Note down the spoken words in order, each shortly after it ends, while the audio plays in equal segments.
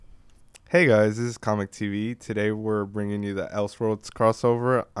Hey guys, this is Comic TV. Today we're bringing you the Elseworlds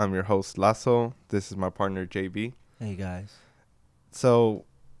crossover. I'm your host Lasso. This is my partner JB. Hey guys. So,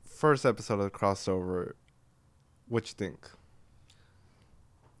 first episode of the crossover. What you think?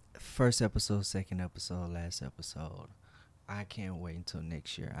 First episode, second episode, last episode. I can't wait until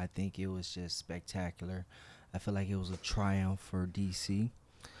next year. I think it was just spectacular. I feel like it was a triumph for DC.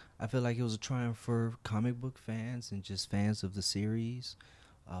 I feel like it was a triumph for comic book fans and just fans of the series,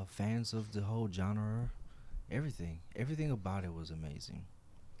 fans of the whole genre. Everything. Everything about it was amazing.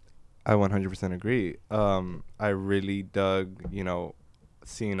 I 100% agree. I really dug,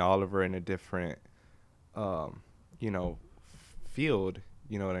 seeing Oliver in a different, um, field.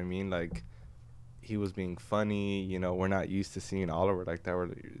 You know what I mean? Like he was being funny. We're not used to seeing Oliver like that.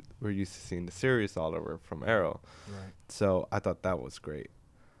 We're used to seeing the serious Oliver from Arrow. Right. So I thought that was great.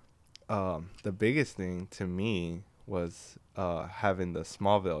 The biggest thing to me was having the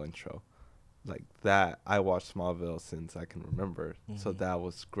Smallville intro. Like that, I watched Smallville since I can remember, so Mm-hmm. that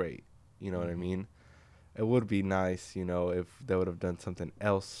was great. You know what I Mm-hmm. mean? It would be nice, if they would have done something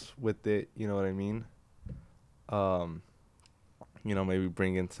else with it. You know what I mean? Um, maybe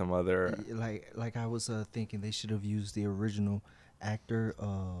bring in some other. Like I was thinking they should have used the original actor,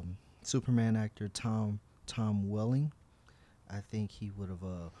 Superman actor Tom Welling. I think he would have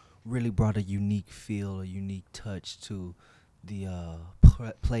really brought a unique feel, a unique touch to the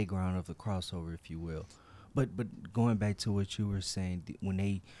playground of the crossover, if you will. But going back to what you were saying, when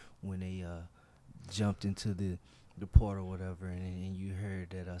they jumped into the port or whatever, and you heard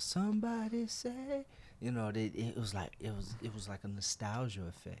that somebody say, that it was like it was like a nostalgia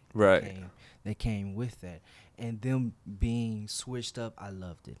effect Right. that came with that, and them being switched up. I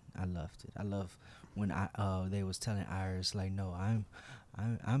loved it. I loved it. I love when they was telling Iris like, no,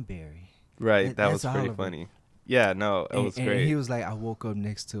 I'm Barry. Right. That, That that's was pretty Oliver, funny. Yeah. No, it and, was and he great. was like, I woke up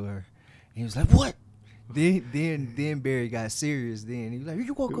next to her, and he was like, what? Then Barry got serious. Then he was like,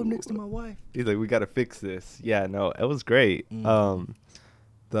 you woke up next to my wife. He's like, we got to fix this. Yeah. No, it was great. Mm-hmm.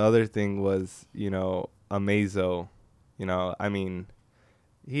 The other thing was, Amazo. I mean,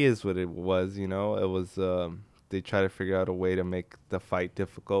 he is what it was. It was. They try to figure out a way to make the fight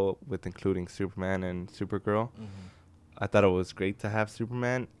difficult with including Superman and Supergirl. Mm-hmm. I thought it was great to have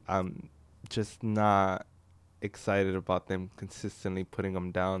Superman. I'm just not excited about them consistently putting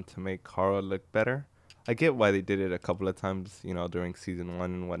him down to make Kara look better. I get why they did it a couple of times, during season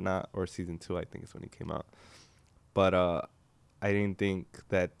 1 and whatnot, or season 2, I think is when he came out. But I didn't think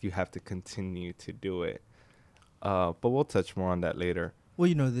that you have to continue to do it. But we'll touch more on that later. Well,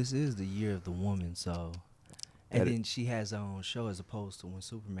 this is the year of the woman, so and That then she has her own show as opposed to when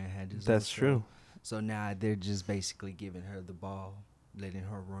Superman had his own that's show. true. So now they're just basically giving her the ball, letting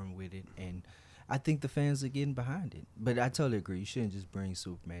her run with it, and I think the fans are getting behind it. But I totally agree. You shouldn't just bring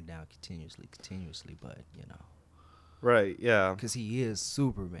Superman down continuously. But Right. Yeah. because he is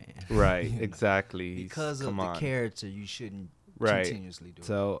Superman, Right. Exactly. because of Come the on. character, you shouldn't Right. continuously do it.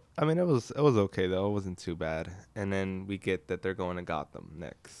 So I mean, it was okay though. It wasn't too bad. And then we get that they're going to Gotham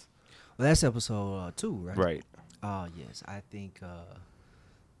next. Well, that's episode 2, right? Right. Oh yes, I think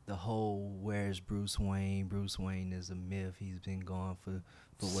the whole where's Bruce Wayne? Bruce Wayne is a myth. He's been gone for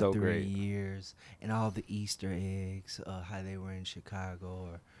what So 3 great. years, and all the Easter eggs, how they were in Chicago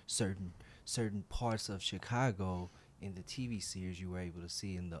or certain parts of Chicago in the TV series you were able to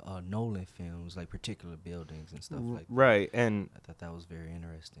see in the Nolan films, like particular buildings and stuff like that. Right. And I thought that was very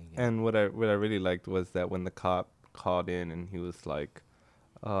interesting. Yeah. and what I really liked was that when the cop called in and he was like,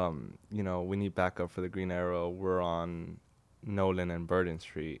 we need backup for the Green Arrow. We're on Nolan and Burton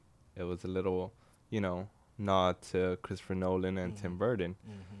Street. It was a little, you know, nod to Christopher Nolan and Mhm. Tim Burton.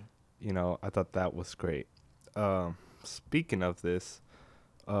 Mhm. I thought that was great. Speaking of this,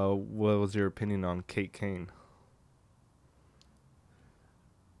 what was your opinion on Kate Kane?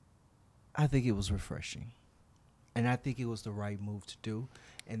 I think it was refreshing. And I think it was the right move to do.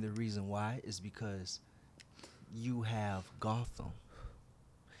 And the reason why is because you have Gotham.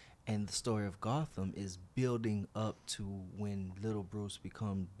 And the story of Gotham is building up to when little Bruce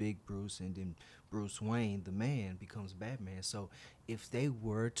becomes big Bruce, and then Bruce Wayne, the man, becomes Batman. So if they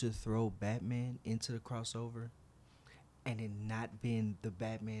were to throw Batman into the crossover and it not been the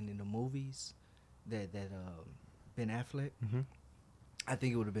Batman in the movies, that Ben Affleck, Mm-hmm. I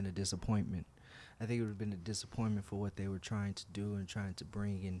think it would have been a disappointment. I think it would have been a disappointment for what they were trying to do and trying to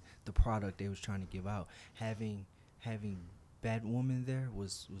bring in the product they was trying to give out. Having Batwoman there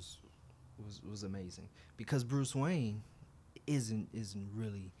was amazing because Bruce Wayne isn't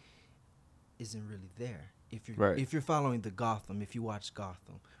really there. If you're Right. if you're following the Gotham, if you watch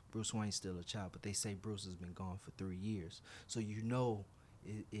Gotham, Bruce Wayne's still a child, but they say Bruce has been gone for 3 years. So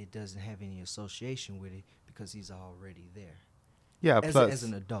it doesn't have any association with it because he's already there Yeah. as an Plus,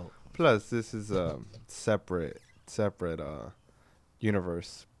 adult. this is a separate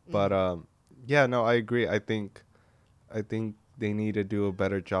universe. But Mm-hmm. yeah, no, I agree. I think they need to do a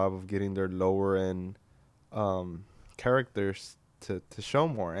better job of getting their lower end um characters to show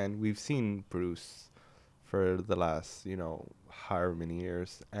more. And we've seen Bruce for the last, however many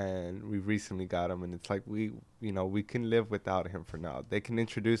years, and we recently got him, and it's like we can live without him for now. They can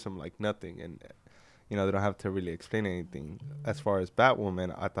introduce him like nothing, and they don't have to really explain anything. As far as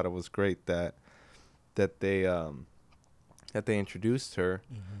Batwoman, I thought it was great that they um that they introduced her.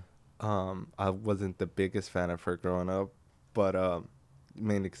 Mm-hmm. I wasn't the biggest fan of her growing up, but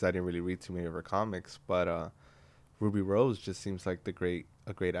mainly because I didn't really read too many of her comics. But Ruby Rose just seems like a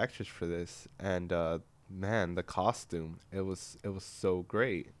great actress for this, and man, the costume, it was so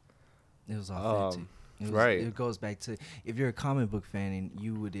great. It was authentic. Um, right, It goes back to, if you're a comic book fan, and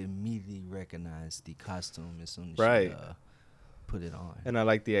you would immediately recognize the costume as soon as she right, put it on. and I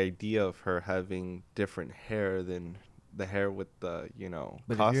like the idea of her having different hair than the hair with the But if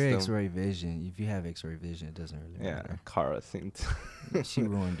you're costume. X-ray vision, if you have X-ray vision, it doesn't really Yeah, matter. Kara seemed. She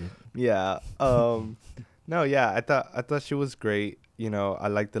ruined it. Yeah. No, yeah, I thought she was great. I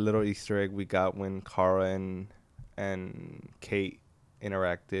like the little Easter egg we got when Kara and Kate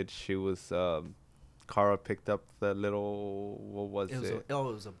interacted. She was Kara picked up the little, what was it? It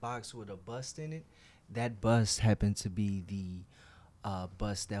was a box with a bust in it. That bust happened to be the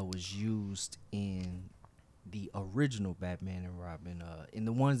bust that was used in the original Batman and Robin, in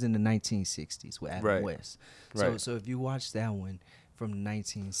the ones in the 1960s with Adam Right. West. Right. So if you watch that one from the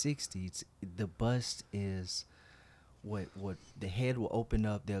 1960s, the bust is what the head will open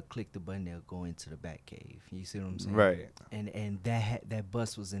up. They'll click the button. They'll go into the Batcave. You see what I'm saying? Right. And that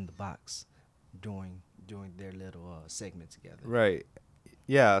bust was in the box during their little segment together. Right.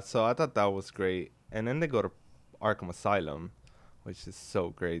 Yeah, so I thought that was great. And then they go to Arkham Asylum, which is so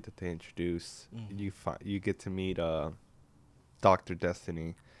great that they introduce. Mhm. You get to meet Dr.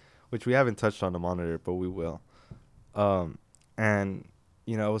 Destiny, which we haven't touched on the monitor, but we will. And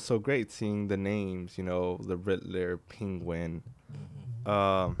it was so great seeing the names, the Riddler, Penguin, Mhm.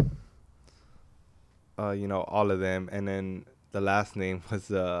 um, all of them, and then the last name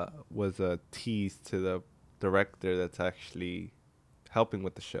was a tease to the director that's actually helping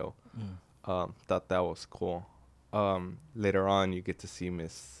with the show. Mm. Thought that was cool. Later on, you get to see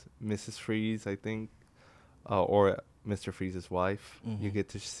Mrs. Freeze, I think, or Mr. Freeze's wife. You Mhm. get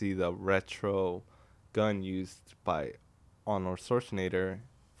to see the retro gun used by Arnold Schwarzenegger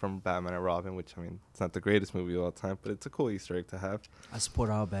from Batman and Robin, which, I mean, it's not the greatest movie of all time, but it's a cool Easter egg to have. I support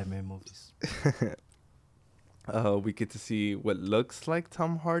all Batman movies. We get to see what looks like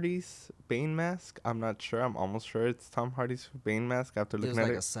Tom Hardy's Bane mask. I'm not sure. I'm almost sure it's Tom Hardy's Bane mask after There's looking at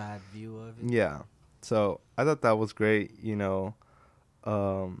like a it. side view of it. Yeah. So I thought that was great.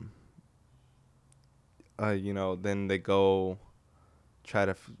 Um, then they go try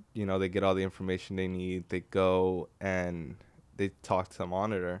to, they get all the information they need. They go and they talk to the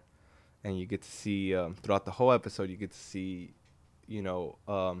monitor, and you get to see throughout the whole episode, you get to see, you know,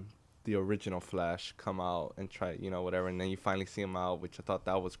 um, the original Flash come out and try, whatever, and then you finally see him out, which I thought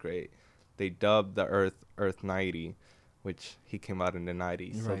that was great. They dubbed the Earth 90, which he came out in the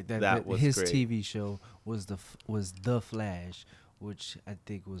 90s, so Right. that was His great. TV show was was The Flash, which I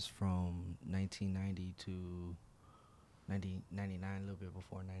think was from 1990 to 1999, a little bit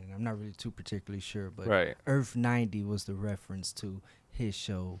before 99. I'm not really too particularly sure, but Right. Earth 90 was the reference to his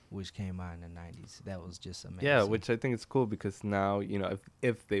show, which came out in the 90s. That was just amazing. Yeah, which I think is cool because now,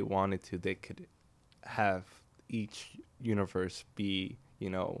 if they wanted to, they could have each universe be,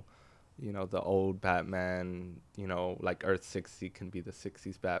 the old Batman, like Earth 60 can be the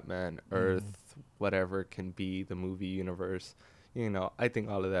 60s Batman, Earth whatever can be the movie universe. I think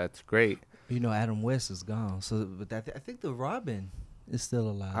all of that's great. Adam West is gone, so but I think the Robin is still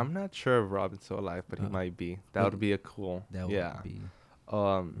alive. I'm not sure if Robin's still alive, but he might be. That but would be a cool. that Yeah. would be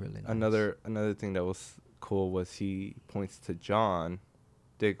really nice. Another thing that was cool was he points to John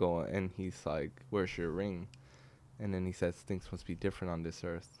Diggle and he's like, "Where's your ring?" And then he says, "Things must be different on this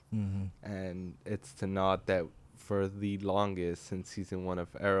earth." Mm-hmm. And it's to nod that for the longest since season 1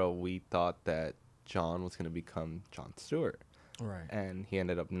 of Arrow, we thought that John was gonna become John Stewart, Right. and he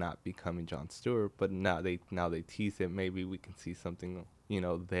ended up not becoming John Stewart. But now they tease it. Maybe we can see something,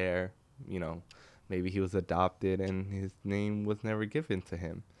 there. You know, maybe he was adopted and his name was never given to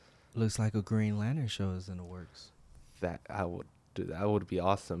him. Looks like a Green Lantern show is in the works. That I would do. That would be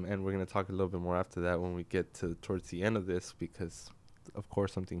awesome. And we're gonna talk a little bit more after that when we get to towards the end of this, because of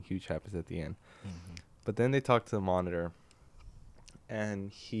course something huge happens at the end. Mm-hmm. But then they talk to the monitor,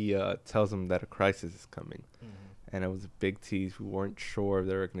 and he tells him that a crisis is coming. And it was a big tease. We weren't sure if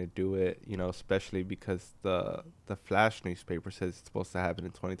they were gonna do it, you know, especially because the Flash newspaper says it's supposed to happen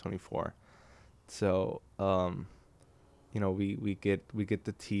in 2024. So, you know, we get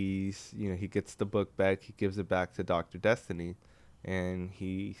the tease. You know, he gets the book back. He gives it back to Doctor Destiny, and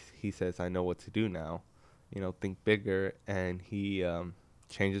he says, "I know what to do now. You know, think bigger." And he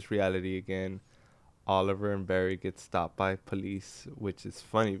changes reality again. Oliver and Barry get stopped by police, which is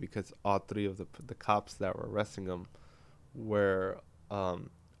funny because all three of the cops that were arresting them were um,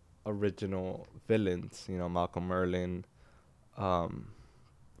 original villains. You know, Malcolm Merlin, um,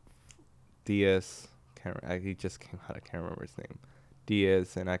 Diaz. He just came out. I can't remember his name.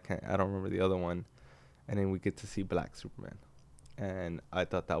 Diaz, and I don't remember the other one. And then we get to see Black Superman, and I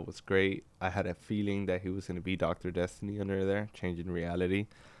thought that was great. I had a feeling that he was gonna be Doctor Destiny under there, changing reality.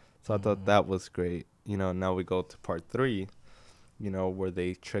 So I thought that was great. You know, now we go to part 3, you know, where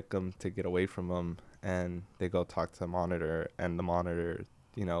they trick him to get away from him, and they go talk to the Monitor, and the Monitor,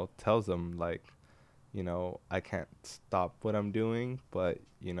 you know, tells them, like, you know, I can't stop what I'm doing, but,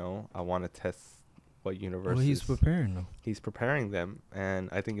 you know, I want to test what Well, he's universes. preparing them. He's preparing them, and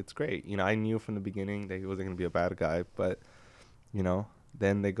I think it's great. You know, I knew from the beginning that he wasn't going to be a bad guy, but, you know,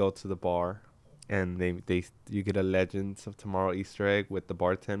 then they go to the bar, and they you get a Legends of Tomorrow Easter egg with the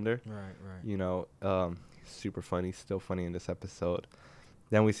bartender. Right, right. You know, super funny, still funny in this episode.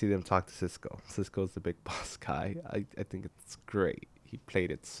 Then we see them talk to Cisco. Cisco's the big boss guy. I think it's great. He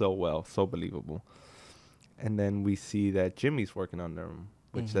played it so well, so believable. And then we see that Jimmy's working on them,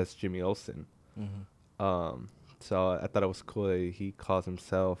 which that's Jimmy Olsen. Um, so I thought it was cool that he calls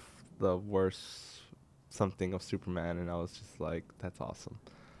himself the worst something of Superman, and I was just like, that's awesome.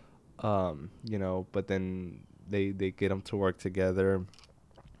 You know, but then they get them to work together,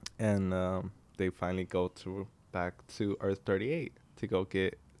 and they finally go to back to Earth 38 to go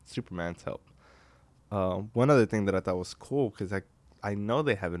get Superman's help. One other thing that I thought was cool, because I know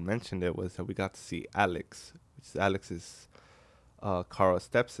they haven't mentioned it, was that we got to see Alex, which is Alex's Kara's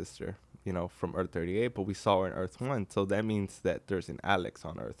stepsister, you know, from Earth 38, but we saw her in Earth 1, so that means that there's an Alex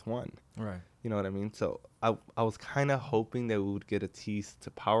on Earth 1. Right. You know what I mean? So I was kind of hoping that we would get a tease to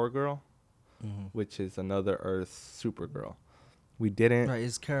Power Girl, which is another Earth Supergirl. We didn't. Right,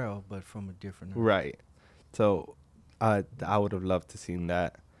 it's Carol, but from a different Earth. Right. So I would have loved to seen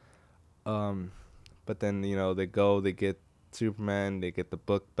that. But then, you know, they get Superman, they get the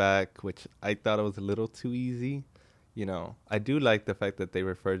book back, which I thought it was a little too easy. You know, I do like the fact that they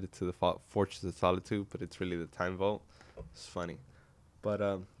referred it to the Fortress of Solitude, but it's really the Time Vault. It's funny.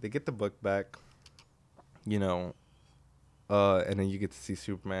 But they get the book back, you know, and then you get to see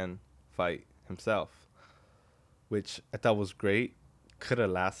Superman fight himself, which I thought was great. Could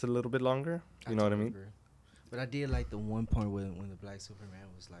have lasted a little bit longer. You know what I totally mean? agree. But I did like the one point when the Black Superman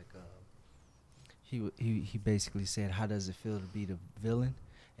was like, he basically said, "How does it feel to be the villain?"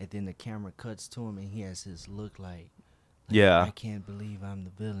 And then the camera cuts to him, and he has his look like Yeah. I can't believe I'm the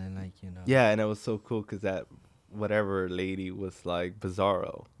villain. Like, you know. Yeah, and it was so cool because that whatever lady was like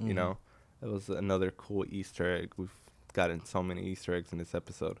Bizarro, you know? It was another cool Easter egg. We've gotten so many Easter eggs in this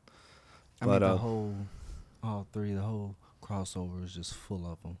episode. I mean, all three, the whole crossover is just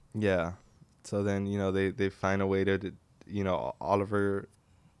full of them. Yeah. So then, you know, they find a way to, you know, Oliver,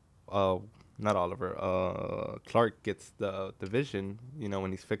 not Oliver, Clark gets the vision, you know,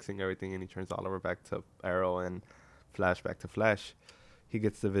 when he's fixing everything and he turns Oliver back to Arrow and Flash back to Flash. He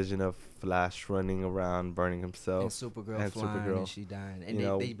gets the vision of Flash running around, burning himself. And Supergirl flying and she dying.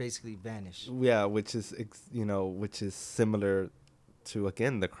 And they basically vanish. Yeah, which is, which is similar to,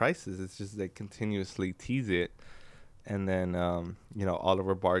 again, the Crisis. It's just they continuously tease it. And then, you know,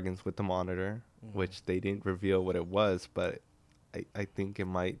 Oliver bargains with the Monitor, which they didn't reveal what it was, but I think it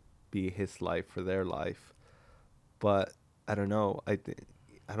might be his life for their life. But I don't know. I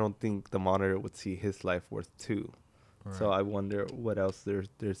don't think the Monitor would see his life worth too. Right. So I wonder what else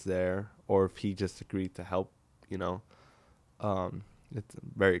there's there, or if he just agreed to help. You know, it's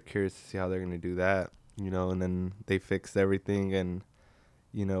very curious to see how they're gonna do that. You know, and then they fix everything, and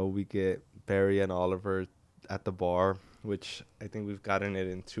you know, we get Barry and Oliver at the bar, which I think we've gotten it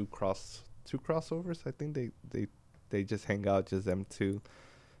in two crossovers. I think they just hang out, just them two.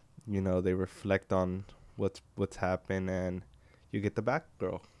 You know, they reflect on what's happened, and you get the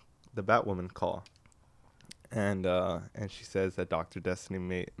Batwoman call, and she says that Dr.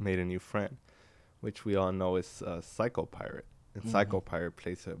 Destiny made a new friend, which we all know is Psycho Pirate, and Psycho Pirate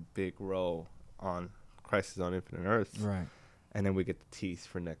plays a big role on Crisis on Infinite Earths, right? And then we get the tease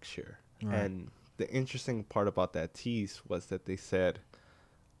for next year, right. And the interesting part about that tease was that they said,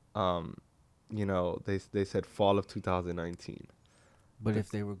 you know, they said fall of 2019. But if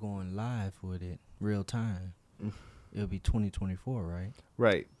they were going live with it, real time, Mm. it would be 2024, right?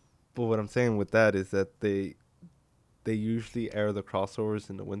 Right. But what I'm saying with that is that they usually air the crossovers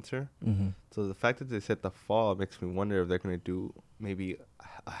in the winter. Mm-hmm. So the fact that they said the fall makes me wonder if they're gonna do maybe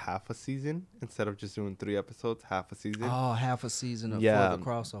a half a season instead of just doing 3 episodes, half a season. Oh, half a season for Yeah, the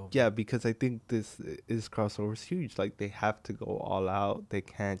crossover. yeah, because I think this is crossover is huge. Like they have to go all out. They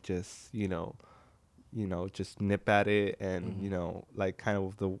can't just just nip at it and Mhm. like kind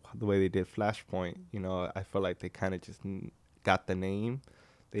of the way they did Flashpoint. I feel like they kind of just got the name.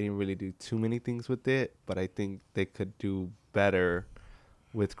 They didn't really do too many things with it, but I think they could do better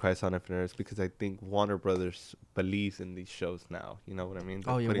with Crisis on Infinite Earths because I think Warner Brothers believes in these shows now. You know what I mean?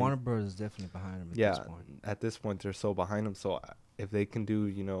 They're Oh yeah, putting Warner Bros. Is definitely behind them at this yeah, point. at this point they're so behind them. So if they can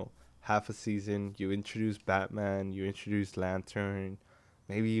do, half a season, you introduce Batman, you introduce Lantern,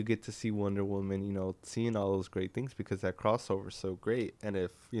 maybe you get to see Wonder Woman, seeing all those great things because that crossover is so great. And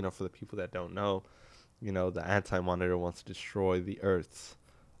if, for the people that don't know, the Anti-Monitor wants to destroy the Earths,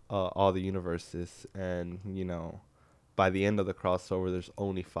 all the universes, and, by the end of the crossover, there's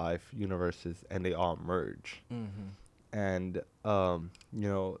only 5 universes and they all merge Mm-hmm. and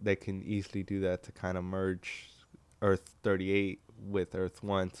they can easily do that to kind of merge Earth 38 with Earth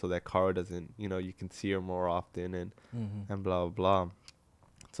 1 so that Kara doesn't, you can see her more often Mm-hmm. and blah blah blah.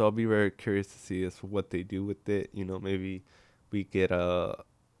 So I'll be very curious to see as what they do with it. Maybe we get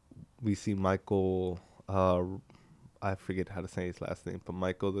we see Michael, I forget how to say his last name, but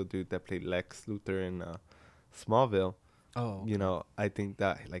Michael, the dude that played Lex Luthor in Smallville. Oh, okay. I think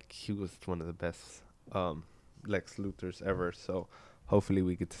that like he was one of the best um Lex Luthors ever. So hopefully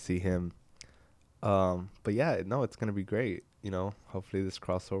we get to see him. But yeah, no, it's gonna be great. Hopefully this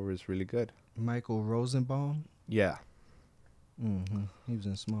crossover is really good. Michael Rosenbaum. Yeah. Mm-hmm. He was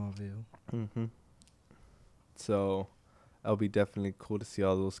in Smallville. Mhm. So it'll be definitely cool to see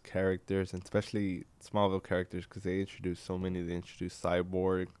all those characters, and especially Smallville characters, because they introduced so many. They introduced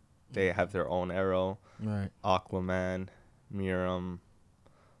Cyborg. They have their own Arrow, Right. Aquaman, Mira,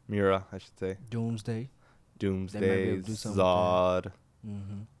 I should say, Doomsday. They might be Doomsday, able to do something with that. Zod.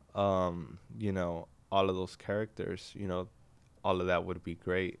 Mm-hmm. All of those characters, all of that would be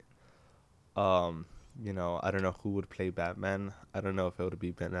great. Um, I don't know who would play Batman. I don't know if it would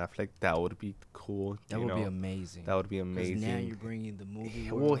be Ben Affleck. That would be cool. That would be amazing. That would be Because now amazing. you're bringing the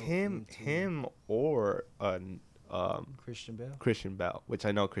movie Well, world him, into him, or Christian Bale. Christian Bale, which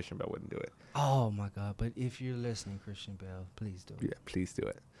I know Christian Bale wouldn't do it. Oh my God! But if you're listening, Christian Bale, please do it. Yeah, please do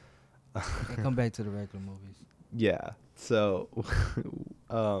it. And come back to the regular movies. Yeah. So,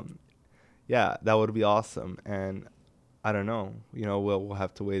 yeah, that would be awesome. And I don't know. We'll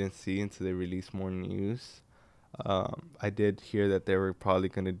have to wait and see until they release more news. I did hear that they were probably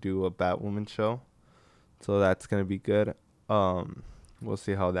gonna do a Batwoman show, so that's gonna be good. We'll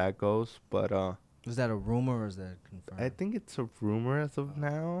see how that goes. But Was that a rumor or is that confirmed? I think it's a rumor as of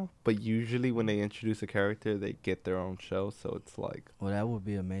now. But usually when they introduce a character, they get their own show. So it's like, Well, that would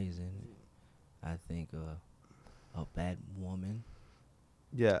be amazing. I think a Batwoman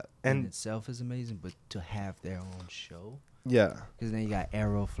yeah, in and itself is amazing, but to have their own show, yeah, because then you got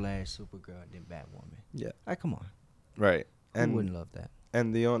Arrow, Flash, Supergirl, and then Batwoman. yeah, Like, come on, right. who And wouldn't love that?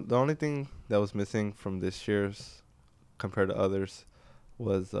 and the only thing that was missing from this year's compared to others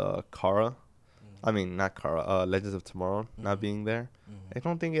was Kara. I mean, not Kara. Legends of Tomorrow not Mhm. being there. Mhm. I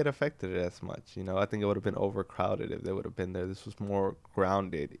don't think it affected it as much. I think it would have been overcrowded if they would have been there. This was more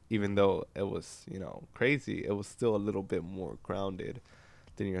grounded, even though it was crazy. It was still a little bit more grounded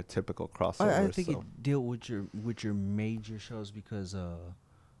than your typical crossover. I think so it dealt with your major shows because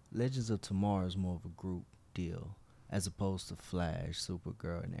Legends of Tomorrow is more of a group deal as opposed to Flash,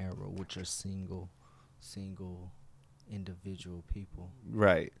 Supergirl, and Arrow, which are single individual people.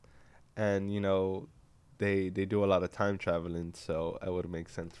 right, and they do a lot of time traveling, so it would make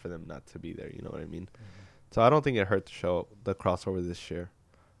sense for them not to be there. You know what I mean? So I don't think it hurt the show, the crossover this year.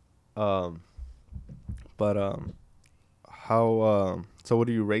 Um, but how so what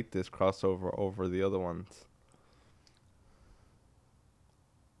do you rate this crossover over the other ones?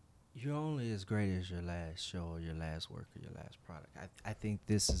 You're only as great as your last show or your last work or your last product. I think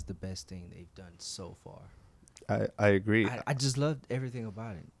this is the best thing they've done so far. I agree. I just loved everything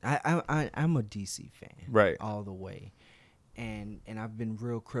about it. I'm a DC fan, Right. all the way, and I've been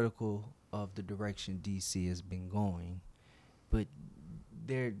real critical of the direction DC has been going, but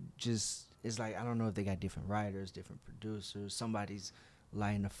they're just it's like I don't know if they got different writers, different producers, somebody's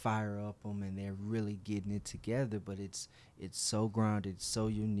lighting a fire up them, and they're really getting it together. But it's so grounded, it's so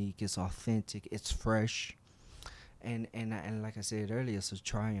unique, it's authentic, it's fresh, And like I said earlier, it's a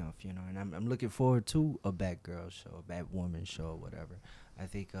triumph, you know. And I'm looking forward to a Batgirl show, a Batwoman show, or whatever. I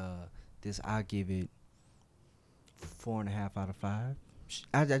think this I'll give it 4.5 out of 5.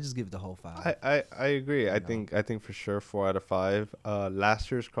 I just give it the whole 5. I agree. You know. I think for sure 4 out of 5.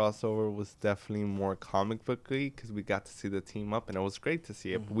 Last year's crossover was definitely more comic booky because we got to see the team up and it was great to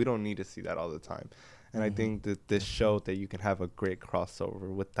see it. But we don't need to see that all the time. And I think that this showed that you can have a great crossover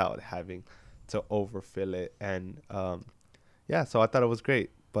without having to overfill it. And yeah, so I thought it was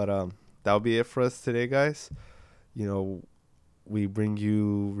great. But that'll be it for us today, guys. You know, we bring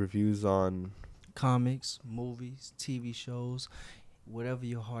you reviews on Comics, movies, TV shows, whatever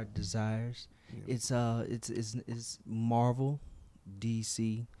your heart desires. It's Marvel,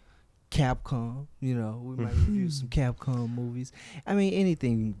 DC, Capcom. You know, we might review some Capcom movies. I mean,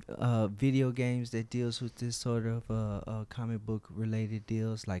 anything. Video games that deals with this sort of comic book related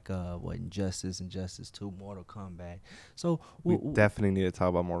deals, like Injustice, Injustice 2, Mortal Kombat. So we definitely need to talk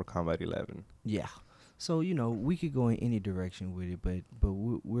about Mortal Kombat 11. yeah. So you know we could go in any direction with it, but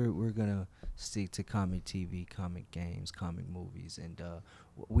we're gonna stick to comic TV, comic games, comic movies, and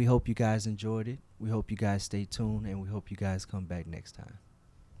we hope you guys enjoyed it. We hope you guys stay tuned, and we hope you guys come back next time.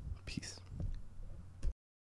 Peace.